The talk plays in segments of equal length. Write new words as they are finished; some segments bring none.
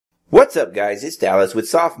What's up guys, it's Dallas with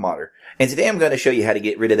softModder, and today I'm going to show you how to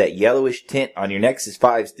get rid of that yellowish tint on your Nexus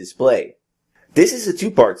 5's display. This is a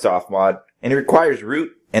two-part softMod, and it requires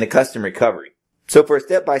root and a custom recovery. So for a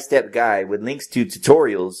step-by-step guide with links to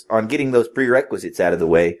tutorials on getting those prerequisites out of the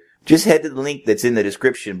way, just head to the link that's in the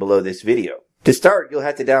description below this video. To start, you'll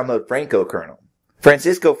have to download Franco kernel.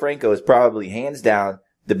 Franco is probably hands down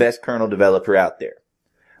the best kernel developer out there.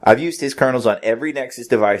 I've used his kernels on every Nexus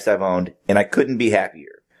device I've owned, and I couldn't be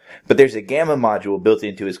happier. But there's a gamma module built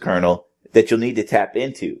into his kernel that you'll need to tap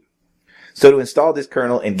into. So to install this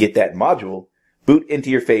kernel and get that module, boot into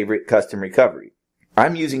your favorite custom recovery.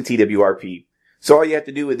 I'm using TWRP, so all you have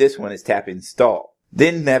to do with this one is tap install.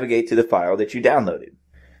 Then navigate to the file that you downloaded.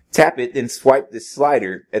 Tap it, then swipe the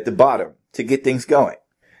slider at the bottom to get things going.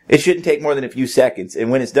 It shouldn't take more than a few seconds,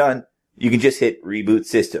 and when it's done, you can just hit reboot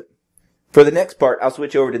system. For the next part, I'll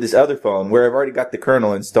switch over to this other phone where I've already got the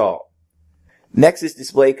kernel installed. Nexus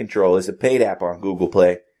Display Control is a paid app on Google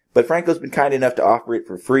Play, but Franco's been kind enough to offer it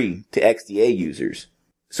for free to XDA users.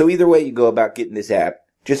 So either way you go about getting this app,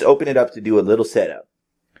 just open it up to do a little setup.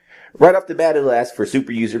 Right off the bat it'll ask for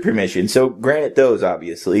super user permission, so grant it those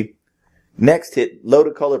obviously. Next hit Load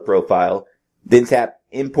a Color Profile, then tap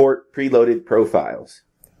Import Preloaded Profiles.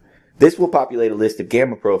 This will populate a list of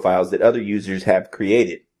gamma profiles that other users have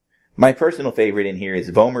created. My personal favorite in here is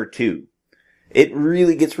Vomer 2. It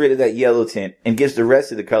really gets rid of that yellow tint and gives the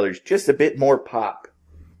rest of the colors just a bit more pop.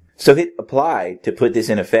 So hit apply to put this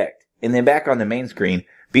in effect. And then back on the main screen,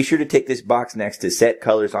 be sure to tick this box next to set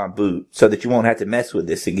colors on boot so that you won't have to mess with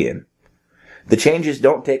this again. The changes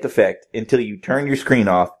don't take effect until you turn your screen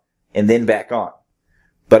off and then back on.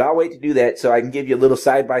 But I'll wait to do that so I can give you a little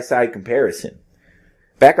side-by-side comparison.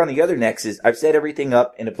 Back on the other Nexus, I've set everything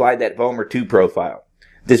up and applied that Vomer 2 profile.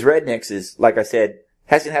 This red Nexus, like I said,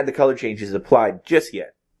 hasn't had the color changes applied just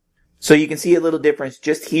yet. So you can see a little difference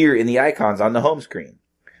just here in the icons on the home screen.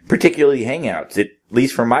 Particularly Hangouts, at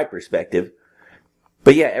least from my perspective.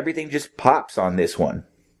 But yeah, everything just pops on this one.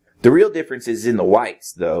 The real difference is in the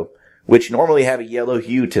whites, though, which normally have a yellow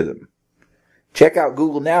hue to them. Check out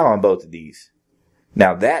Google Now on both of these.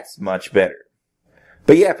 Now that's much better.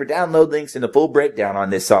 But yeah, for download links and a full breakdown on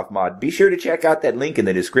this softMod, be sure to check out that link in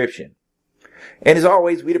the description. And as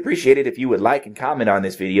always, we'd appreciate it if you would like and comment on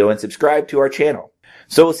this video and subscribe to our channel.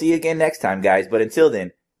 So we'll see you again next time, guys. But until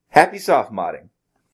then, happy softmodding.